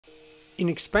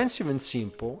Inexpensive and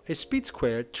simple, a speed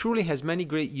square truly has many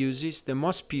great uses that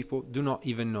most people do not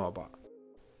even know about.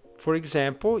 For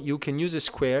example, you can use a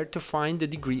square to find the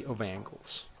degree of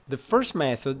angles. The first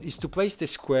method is to place the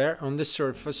square on the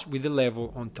surface with the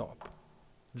level on top.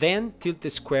 Then tilt the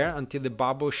square until the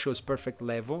bubble shows perfect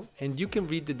level and you can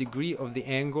read the degree of the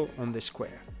angle on the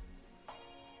square.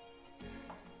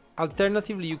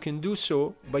 Alternatively, you can do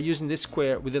so by using the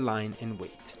square with a line and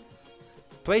weight.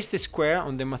 Place the square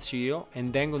on the material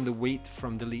and then on the weight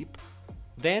from the lip.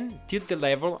 Then tilt the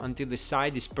level until the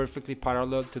side is perfectly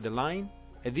parallel to the line.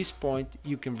 At this point,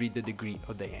 you can read the degree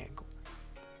of the angle.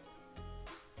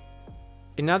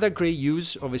 Another great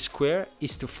use of a square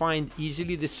is to find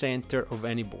easily the center of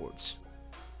any boards.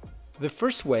 The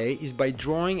first way is by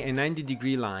drawing a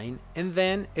 90-degree line and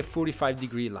then a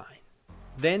 45-degree line.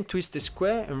 Then twist the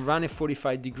square and run a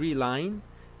 45-degree line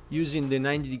using the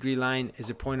 90-degree line as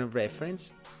a point of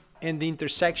reference, and the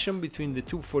intersection between the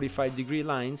two 45-degree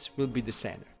lines will be the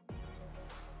center.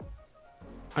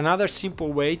 Another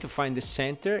simple way to find the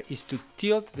center is to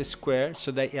tilt the square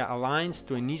so that it aligns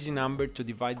to an easy number to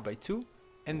divide by 2,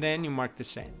 and then you mark the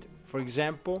center. For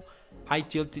example, I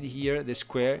tilted here the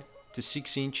square to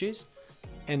 6 inches,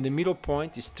 and the middle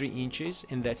point is 3 inches,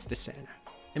 and that's the center.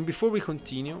 And before we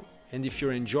continue, and if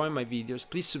you're enjoying my videos,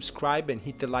 please subscribe and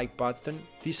hit the like button.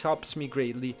 This helps me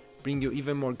greatly bring you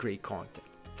even more great content.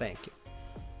 Thank you.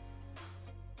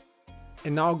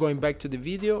 And now going back to the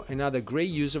video, another great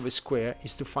use of a square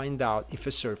is to find out if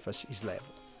a surface is level.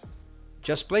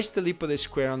 Just place the lip of the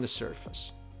square on the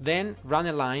surface. Then run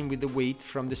a line with the weight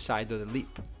from the side of the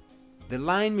lip. The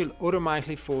line will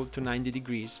automatically fall to 90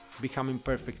 degrees, becoming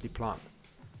perfectly plumb.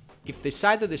 If the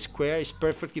side of the square is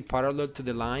perfectly parallel to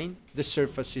the line, the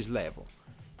surface is level.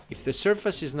 If the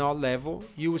surface is not level,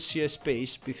 you will see a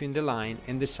space between the line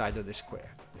and the side of the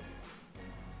square.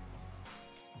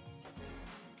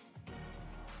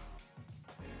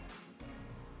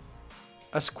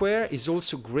 A square is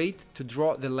also great to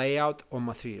draw the layout of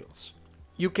materials.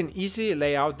 You can easily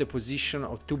lay out the position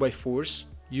of 2x4s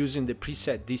using the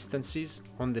preset distances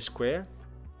on the square.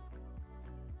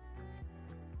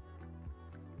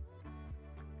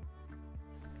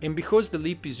 And because the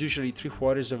lip is usually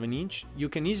 3/4 of an inch, you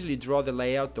can easily draw the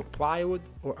layout of plywood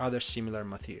or other similar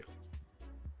material.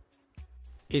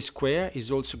 A square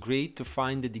is also great to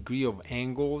find the degree of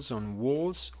angles on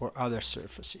walls or other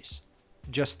surfaces.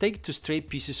 Just take 2 straight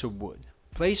pieces of wood.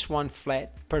 Place one flat,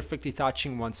 perfectly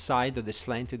touching one side of the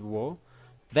slanted wall,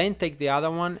 then take the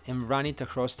other one and run it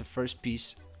across the first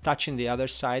piece, touching the other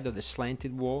side of the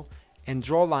slanted wall, and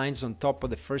draw lines on top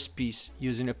of the first piece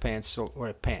using a pencil or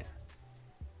a pen.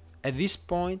 At this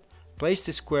point, place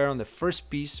the square on the first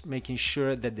piece, making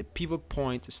sure that the pivot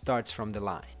point starts from the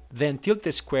line. Then tilt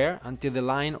the square until the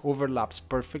line overlaps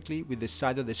perfectly with the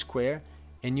side of the square,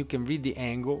 and you can read the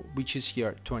angle, which is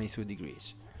here 22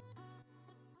 degrees.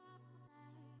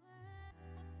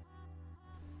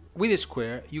 With a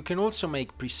square, you can also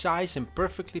make precise and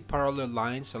perfectly parallel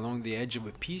lines along the edge of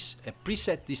a piece at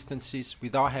preset distances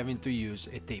without having to use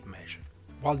a tape measure.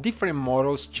 While different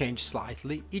models change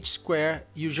slightly, each square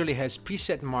usually has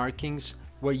preset markings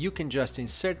where you can just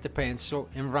insert the pencil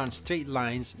and run straight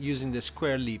lines using the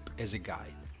square lip as a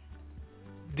guide.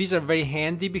 These are very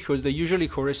handy because they usually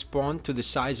correspond to the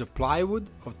size of plywood,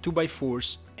 of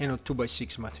 2x4s and of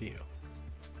 2x6 material.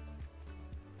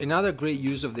 Another great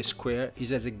use of the square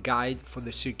is as a guide for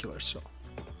the circular saw.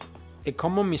 A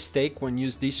common mistake when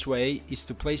used this way is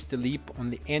to place the lip on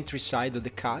the entry side of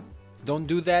the cut. Don't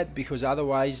do that because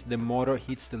otherwise the motor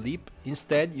hits the lip.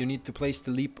 Instead, you need to place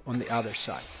the lip on the other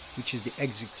side, which is the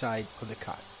exit side of the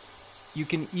cut. You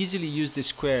can easily use the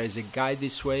square as a guide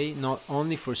this way, not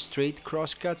only for straight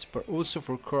crosscuts, but also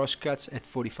for crosscuts at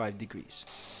 45 degrees.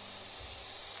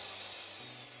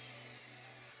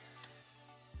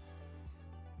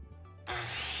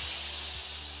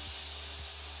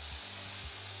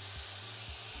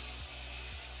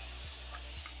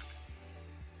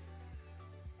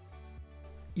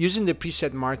 Using the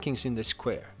preset markings in the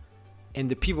square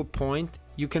and the pivot point,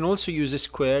 you can also use a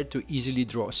square to easily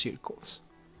draw circles.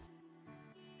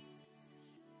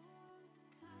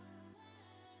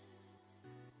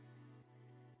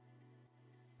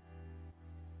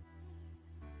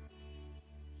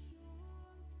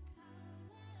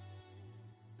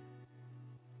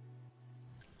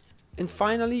 And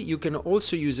finally, you can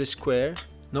also use a square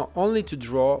not only to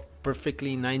draw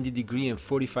perfectly 90-degree and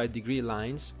 45-degree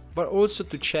lines, but also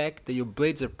to check that your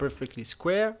blades are perfectly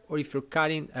square, or if you're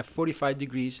cutting at 45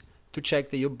 degrees, to check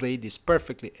that your blade is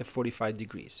perfectly at 45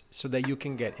 degrees, so that you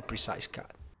can get a precise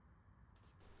cut.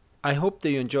 I hope that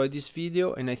you enjoyed this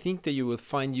video, and I think that you will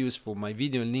find useful my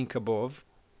video link above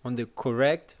on the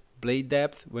correct blade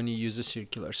depth when you use a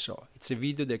circular saw. It's a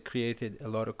video that created a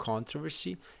lot of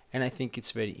controversy, and I think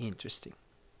it's very interesting.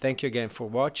 Thank you again for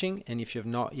watching, and if you have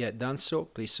not yet done so,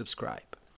 please subscribe.